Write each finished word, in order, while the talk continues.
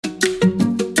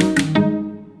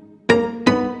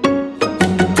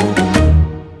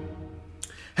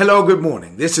Hello, good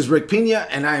morning. This is Rick Pina,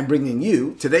 and I am bringing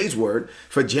you today's word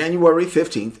for January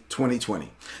 15th, 2020.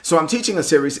 So I'm teaching a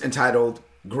series entitled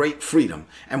Great Freedom.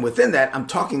 And within that, I'm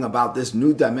talking about this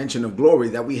new dimension of glory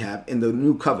that we have in the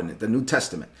New Covenant, the New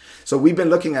Testament. So we've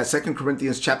been looking at 2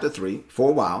 Corinthians chapter 3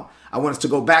 for a while. I want us to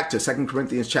go back to 2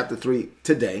 Corinthians chapter 3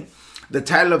 today. The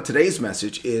title of today's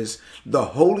message is The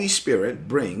Holy Spirit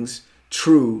Brings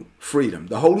True Freedom.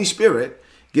 The Holy Spirit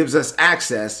gives us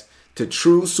access to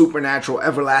true, supernatural,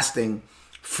 everlasting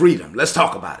freedom. Let's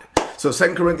talk about it. So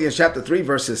 2 Corinthians chapter 3,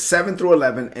 verses 7 through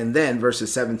 11, and then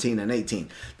verses 17 and 18.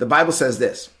 The Bible says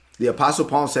this. The Apostle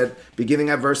Paul said, beginning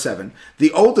at verse 7,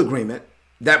 the old agreement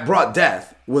that brought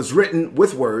death was written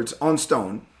with words on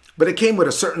stone, but it came with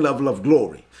a certain level of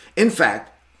glory. In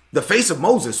fact, the face of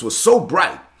Moses was so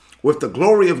bright with the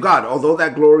glory of God, although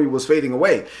that glory was fading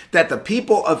away, that the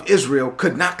people of Israel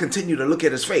could not continue to look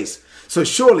at his face. So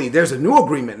surely there's a new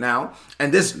agreement now,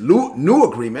 and this new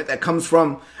agreement that comes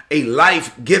from a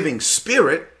life-giving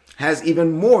spirit has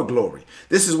even more glory.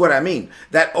 This is what I mean.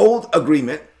 That old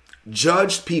agreement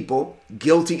judged people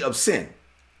guilty of sin,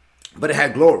 but it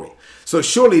had glory. So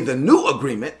surely the new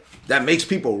agreement that makes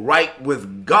people right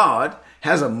with God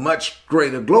has a much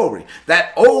greater glory.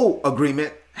 That old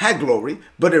agreement had glory,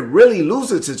 but it really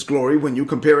loses its glory when you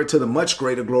compare it to the much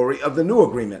greater glory of the new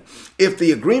agreement. If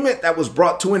the agreement that was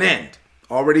brought to an end,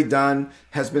 already done,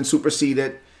 has been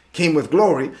superseded, came with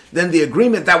glory, then the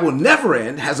agreement that will never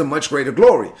end has a much greater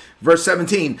glory. Verse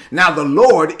 17, now the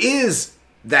Lord is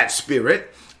that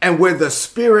Spirit, and where the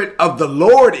Spirit of the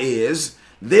Lord is,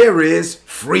 there is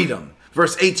freedom.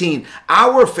 Verse 18,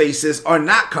 our faces are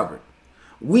not covered.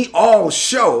 We all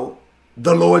show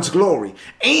the Lord's glory,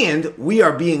 and we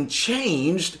are being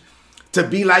changed to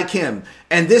be like him.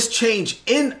 And this change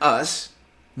in us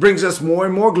brings us more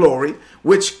and more glory,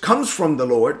 which comes from the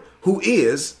Lord, who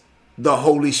is the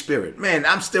Holy Spirit. Man,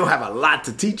 I still have a lot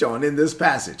to teach on in this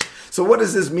passage. So what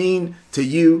does this mean to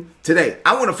you today?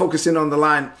 I want to focus in on the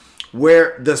line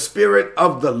where the Spirit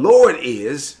of the Lord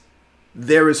is,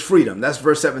 there is freedom. That's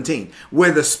verse 17.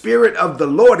 Where the Spirit of the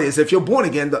Lord is, if you're born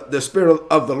again, the Spirit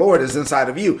of the Lord is inside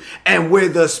of you. And where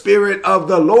the Spirit of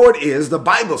the Lord is, the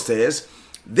Bible says,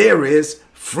 there is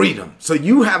freedom. So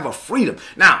you have a freedom.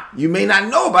 Now, you may not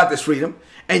know about this freedom,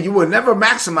 and you will never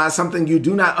maximize something you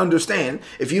do not understand.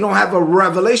 If you don't have a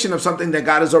revelation of something that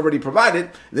God has already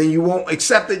provided, then you won't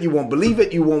accept it, you won't believe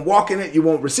it, you won't walk in it, you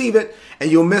won't receive it,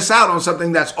 and you'll miss out on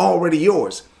something that's already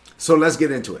yours. So let's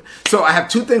get into it. So I have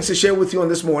two things to share with you on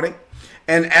this morning.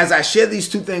 And as I share these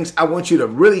two things, I want you to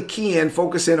really key in,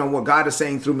 focus in on what God is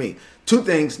saying through me. Two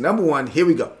things. Number one, here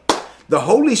we go. The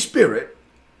Holy Spirit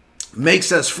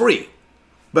makes us free,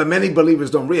 but many believers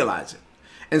don't realize it.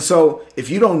 And so if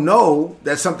you don't know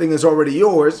that something is already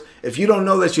yours, if you don't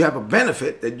know that you have a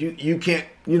benefit, that you can't,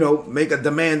 make a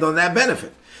demand on that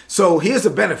benefit. So here's the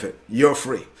benefit. You're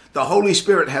free. The Holy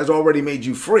Spirit has already made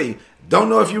you free. Don't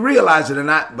know if you realize it or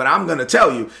not, but I'm going to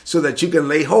tell you so that you can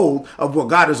lay hold of what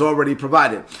God has already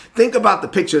provided. Think about the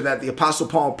picture that the Apostle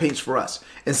Paul paints for us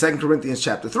in 2 Corinthians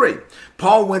chapter 3.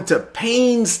 Paul went to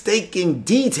painstaking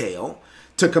detail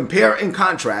to compare and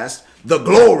contrast the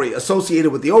glory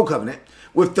associated with the old covenant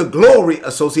with the glory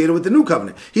associated with the new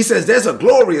covenant. He says there's a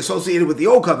glory associated with the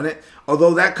old covenant,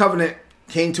 although that covenant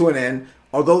came to an end,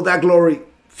 although that glory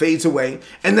fades away.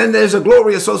 And then there's a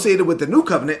glory associated with the new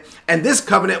covenant, and this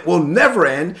covenant will never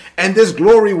end, and this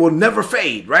glory will never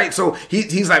fade, right? So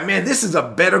he's like, man, this is a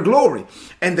better glory.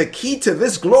 And the key to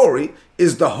this glory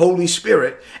is the Holy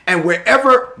Spirit. And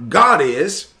wherever God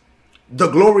is, the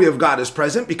glory of God is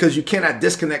present, because you cannot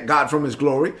disconnect God from his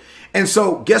glory. And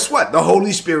so guess what? The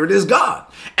Holy Spirit is God,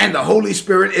 and the Holy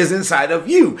Spirit is inside of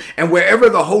you. And wherever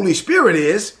the Holy Spirit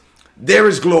is, there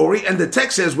is glory. And the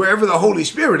text says wherever the Holy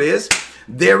Spirit is,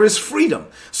 there is freedom.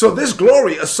 So this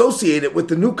glory associated with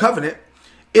the new covenant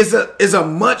is a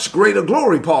much greater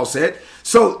glory, Paul said.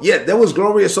 So yeah, there was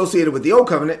glory associated with the old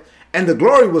covenant, and the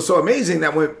glory was so amazing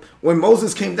that when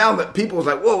Moses came down, that people was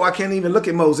like, whoa, I can't even look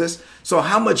at Moses. So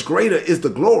how much greater is the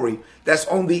glory that's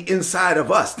on the inside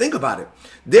of us? Think about it.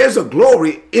 There's a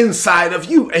glory inside of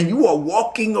you, and you are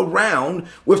walking around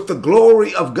with the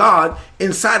glory of God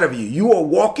inside of you. You are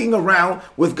walking around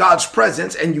with God's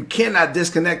presence, and you cannot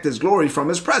disconnect his glory from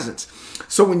his presence.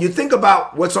 So when you think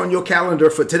about what's on your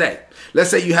calendar for today, let's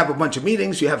say you have a bunch of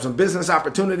meetings, you have some business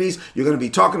opportunities, you're going to be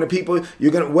talking to people,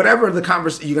 you're going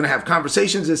to have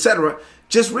conversations, etc.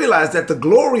 Just realize that the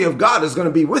glory of God is going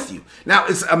to be with you. Now,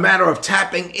 it's a matter of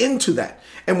tapping into that.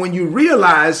 And when you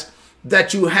realize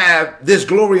that you have this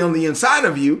glory on the inside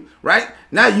of you, right?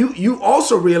 Now you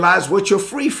also realize what you're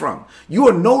free from. You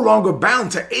are no longer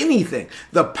bound to anything.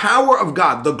 The power of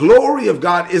God, the glory of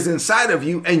God is inside of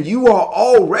you, and you are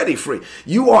already free.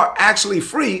 You are actually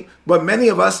free, but many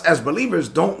of us as believers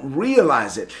don't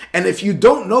realize it. And if you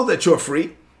don't know that you're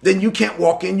free, then you can't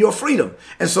walk in your freedom.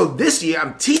 And so this year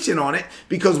I'm teaching on it,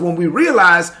 because when we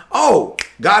realize, oh,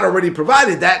 God already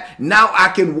provided that, now I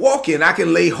can walk in, I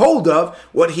can lay hold of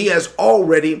what he has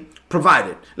already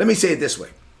provided. Let me say it this way.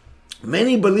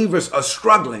 Many believers are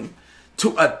struggling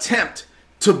to attempt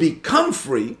to become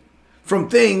free from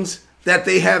things that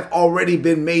they have already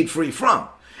been made free from.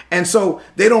 And so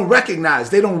they don't recognize,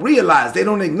 they don't realize, they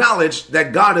don't acknowledge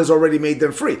that God has already made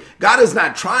them free. God is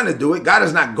not trying to do it. God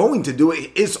is not going to do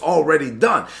it. It's already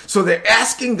done. So they're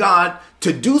asking God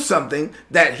to do something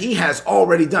that he has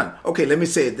already done. Okay, let me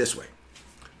say it this way.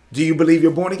 Do you believe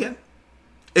you're born again?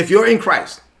 If you're in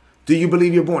Christ, do you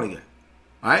believe you're born again?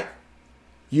 All right.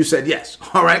 You said yes.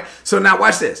 All right. So now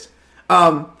watch this.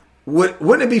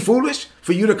 Wouldn't it be foolish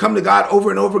for you to come to God over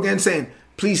and over again saying,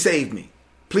 please save me.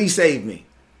 Please save me.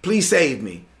 Please save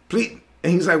me. Please.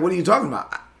 And he's like, what are you talking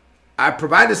about? I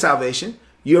provided salvation.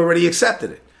 You already accepted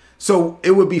it. So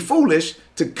it would be foolish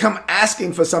to come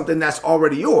asking for something that's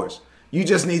already yours. You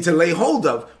just need to lay hold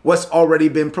of what's already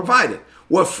been provided.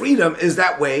 Well, freedom is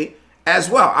that way as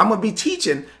well. I'm going to be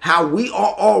teaching how we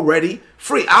are already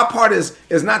free. Our part is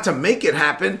not to make it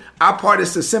happen. Our part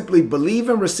is to simply believe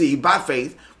and receive by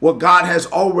faith what God has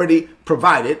already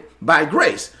provided by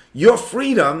grace. Your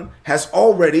freedom has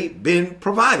already been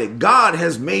provided. God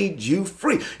has made you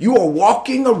free. You are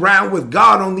walking around with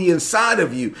God on the inside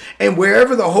of you. And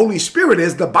wherever the Holy Spirit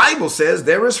is, the Bible says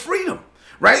there is freedom,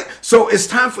 right? So it's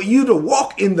time for you to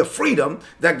walk in the freedom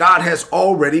that God has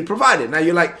already provided. Now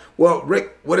you're like, well,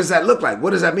 Rick, what does that look like?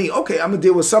 What does that mean? Okay, I'm going to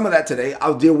deal with some of that today.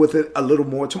 I'll deal with it a little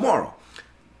more tomorrow.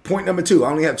 Point number 2,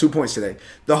 I only have 2 points today.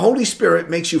 The Holy Spirit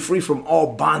makes you free from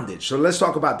all bondage. So let's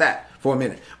talk about that for a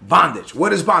minute. Bondage.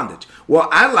 What is bondage? Well,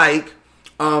 I like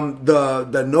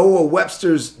the Noah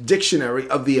Webster's Dictionary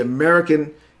of the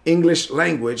American English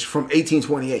Language from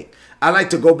 1828. I like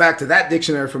to go back to that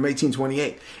dictionary from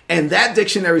 1828. And that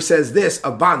dictionary says this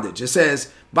of bondage. It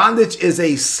says, bondage is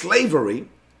a slavery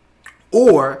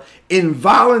or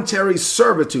involuntary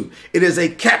servitude. It is a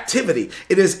captivity.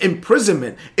 It is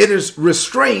imprisonment. It is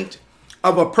restraint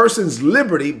of a person's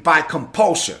liberty by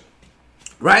compulsion,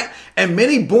 right? And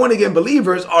many born again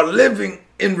believers are living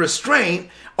in restraint,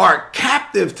 are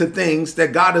captive to things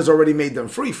that God has already made them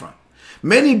free from.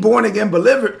 Many born again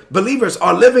believers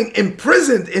are living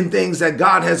imprisoned in things that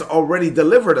God has already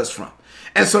delivered us from.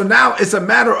 And so now it's a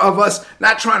matter of us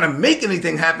not trying to make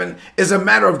anything happen. It's a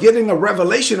matter of getting a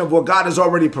revelation of what God has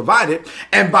already provided.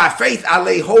 And by faith, I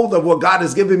lay hold of what God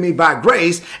has given me by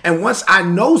grace. And once I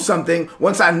know something,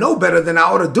 once I know better, then I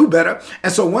ought to do better.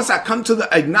 And so once I come to the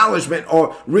acknowledgement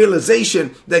or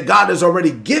realization that God has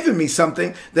already given me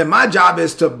something, then my job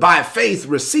is to, by faith,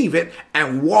 receive it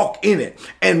and walk in it.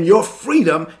 And your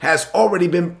freedom has already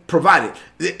been provided.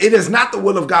 It is not the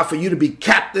will of God for you to be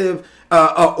captive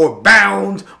or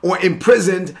bound or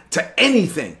imprisoned to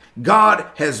anything. God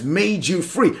has made you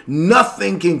free.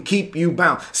 Nothing can keep you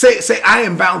bound. Say, I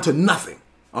am bound to nothing.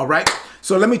 All right.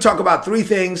 So let me talk about 3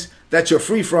 things that you're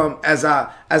free from as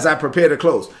I prepare to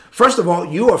close. First of all,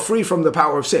 you are free from the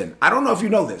power of sin. I don't know if you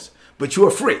know this, but you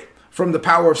are free from the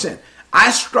power of sin.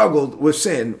 I struggled with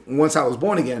sin once I was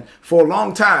born again for a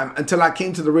long time until I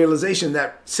came to the realization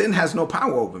that sin has no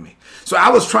power over me. So I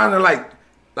was trying to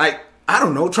I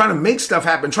don't know, trying to make stuff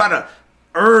happen, trying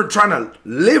to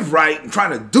live right and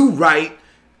trying to do right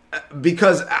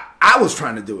because I was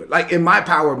trying to do it, like in my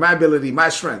power, my ability, my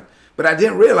strength. But I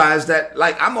didn't realize that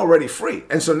I'm already free.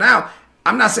 And so now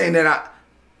I'm not saying that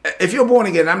if you're born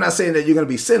again, I'm not saying that you're going to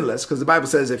be sinless, because the Bible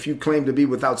says if you claim to be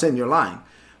without sin, you're lying.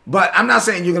 But I'm not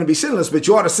saying you're going to be sinless, but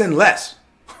you ought to sin less.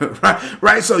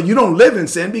 Right? So you don't live in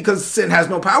sin because sin has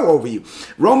no power over you.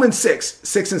 Romans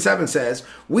 6 and 7 says,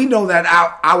 we know that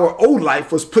our old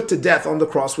life was put to death on the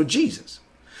cross with Jesus.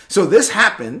 So this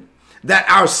happened that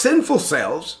our sinful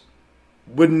selves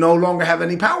would no longer have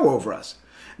any power over us.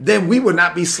 Then we would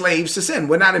not be slaves to sin.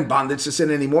 We're not in bondage to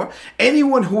sin anymore.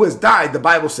 Anyone who has died, the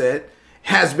Bible said,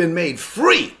 has been made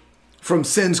free from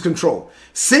sin's control.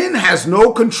 Sin has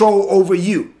no control over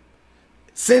you.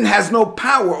 Sin has no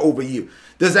power over you.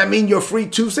 Does that mean you're free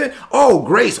to sin? Oh,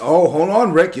 grace. Oh, hold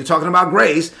on, Rick. You're talking about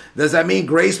grace. Does that mean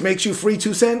grace makes you free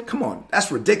to sin? Come on.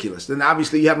 That's ridiculous. Then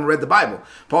obviously you haven't read the Bible.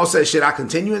 Paul says, should I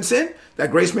continue in sin that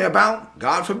grace may abound?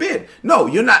 God forbid. No,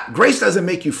 you're not. Grace doesn't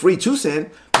make you free to sin,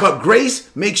 but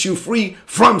grace makes you free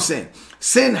from sin.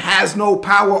 Sin has no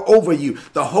power over you.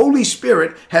 The Holy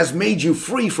Spirit has made you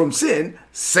free from sin.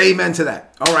 Say amen to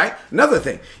that. All right. Another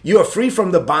thing, you are free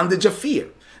from the bondage of fear.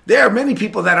 There are many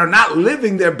people that are not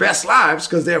living their best lives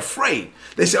because they're afraid.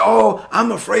 They say, oh,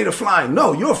 I'm afraid of flying.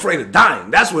 No, you're afraid of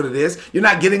dying. That's what it is. You're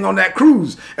not getting on that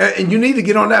cruise and you need to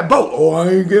get on that boat. Oh, I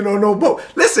ain't getting on no boat.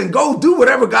 Listen, go do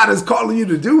whatever God is calling you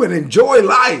to do and enjoy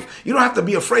life. You don't have to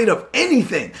be afraid of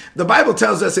anything. The Bible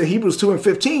tells us in Hebrews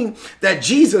 2:15 that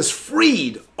Jesus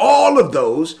freed all of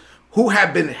those who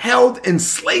have been held in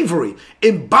slavery,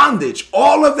 in bondage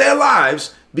all of their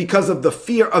lives because of the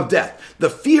fear of death. The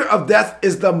fear of death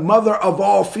is the mother of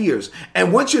all fears.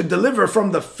 And once you're delivered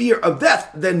from the fear of death,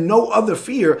 then no other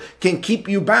fear can keep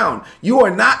you bound. You are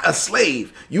not a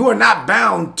slave. You are not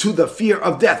bound to the fear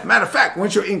of death. Matter of fact,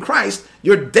 once you're in Christ,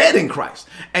 you're dead in Christ.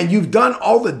 And you've done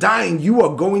all the dying you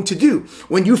are going to do.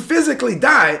 When you physically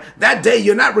die, that day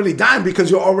you're not really dying because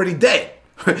you're already dead.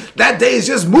 That day is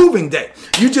just moving day.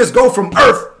 You just go from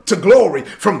earth to glory,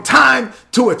 from time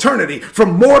to eternity,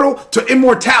 from mortal to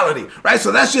immortality, right?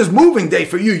 So that's just moving day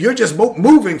for you. You're just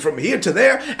moving from here to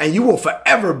there, and you will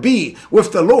forever be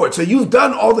with the Lord. So you've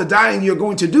done all the dying you're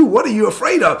going to do. What are you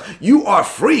afraid of? You are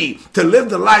free to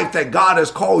live the life that God has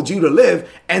called you to live,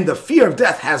 and the fear of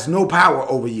death has no power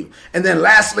over you. And then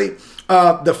lastly,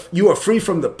 you are free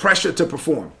from the pressure to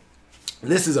perform.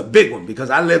 This is a big one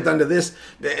because I lived under this,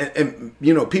 and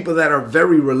people that are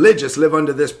very religious live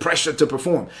under this pressure to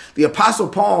perform. The Apostle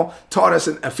Paul taught us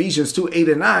in Ephesians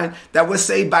 2:8-9 that we're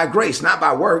saved by grace, not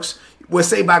by works. We're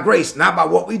saved by grace, not by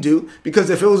what we do, because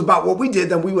if it was about what we did,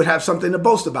 then we would have something to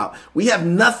boast about. We have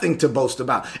nothing to boast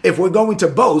about. If we're going to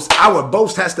boast, our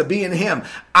boast has to be in him.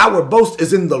 Our boast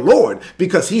is in the Lord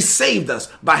because he saved us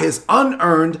by his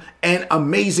unearned and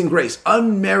amazing grace,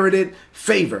 unmerited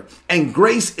favor. And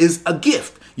grace is a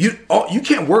gift. You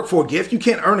can't work for a gift. You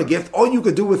can't earn a gift. All you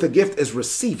could do with a gift is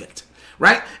receive it.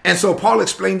 Right? And so Paul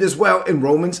explained this well in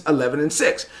Romans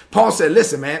 11:6. Paul said,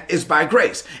 listen, man, it's by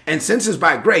grace. And since it's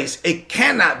by grace, it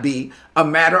cannot be a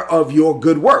matter of your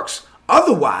good works.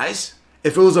 Otherwise,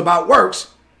 if it was about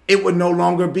works, it would no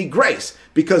longer be grace,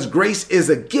 because grace is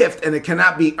a gift and it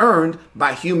cannot be earned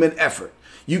by human effort.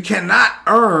 You cannot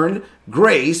earn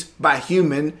grace by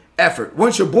human effort.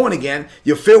 Once you're born again,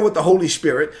 you're filled with the Holy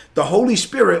Spirit. The Holy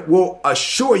Spirit will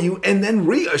assure you and then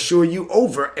reassure you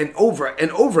over and over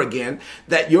and over again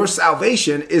that your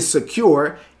salvation is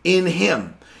secure in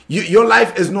him. Your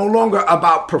life is no longer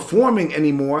about performing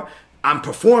anymore. I'm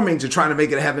performing to try to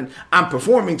make it to heaven. I'm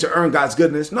performing to earn God's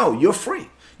goodness. No, you're free.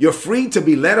 You're free to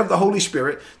be led of the Holy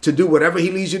Spirit, to do whatever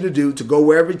he leads you to do, to go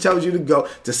wherever he tells you to go,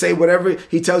 to say whatever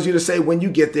he tells you to say when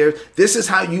you get there. This is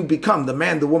how you become the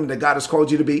man, the woman that God has called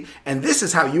you to be. And this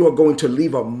is how you are going to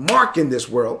leave a mark in this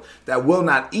world that will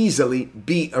not easily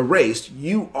be erased.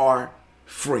 You are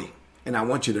free. And I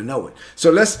want you to know it.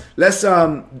 So let's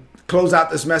close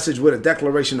out this message with a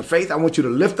declaration of faith. I want you to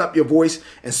lift up your voice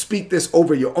and speak this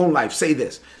over your own life. Say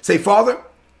this. Say, Father,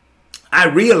 I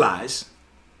realize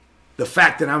the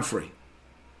fact that I'm free.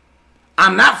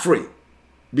 I'm not free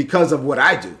because of what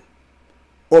I do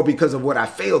or because of what I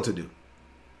fail to do.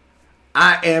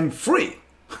 I am free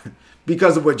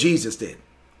because of what Jesus did.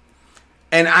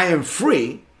 And I am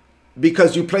free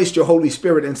because you placed your Holy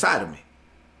Spirit inside of me.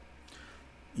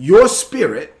 Your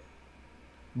Spirit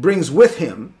brings with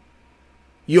him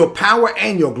your power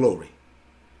and your glory.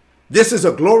 This is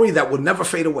a glory that will never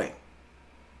fade away.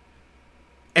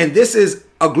 And this is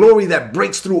a glory that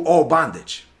breaks through all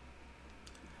bondage.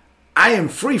 I am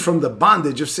free from the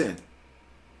bondage of sin.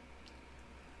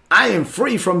 I am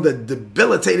free from the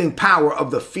debilitating power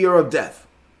of the fear of death.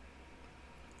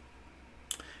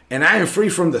 And I am free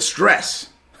from the stress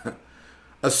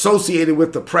associated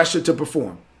with the pressure to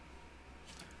perform.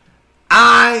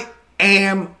 I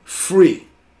am free.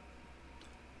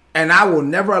 And I will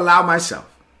never allow myself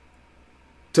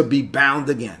to be bound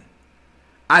again.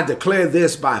 I declare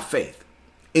this by faith.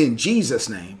 In Jesus'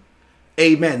 name,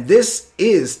 amen. This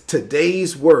is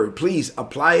today's word. Please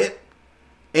apply it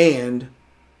and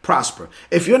prosper.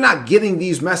 If you're not getting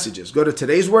these messages, go to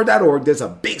todaysword.org. There's a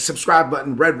big subscribe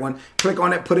button, red one. Click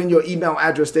on it, put in your email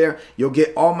address there. You'll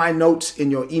get all my notes in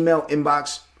your email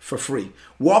inbox for free.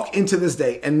 Walk into this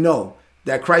day and know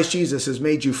that Christ Jesus has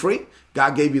made you free.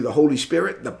 God gave you the Holy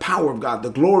Spirit. The power of God, the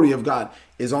glory of God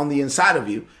is on the inside of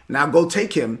you. Now go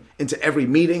take him into every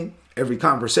meeting, every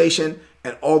conversation,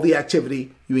 and all the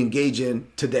activity you engage in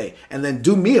today. And then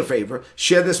do me a favor,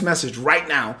 share this message right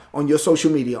now on your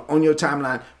social media, on your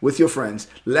timeline with your friends.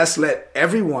 Let's let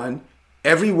everyone,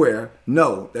 everywhere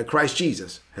know that Christ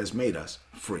Jesus has made us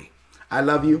free. I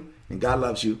love you and God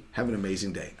loves you. Have an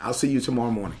amazing day. I'll see you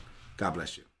tomorrow morning. God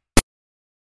bless you.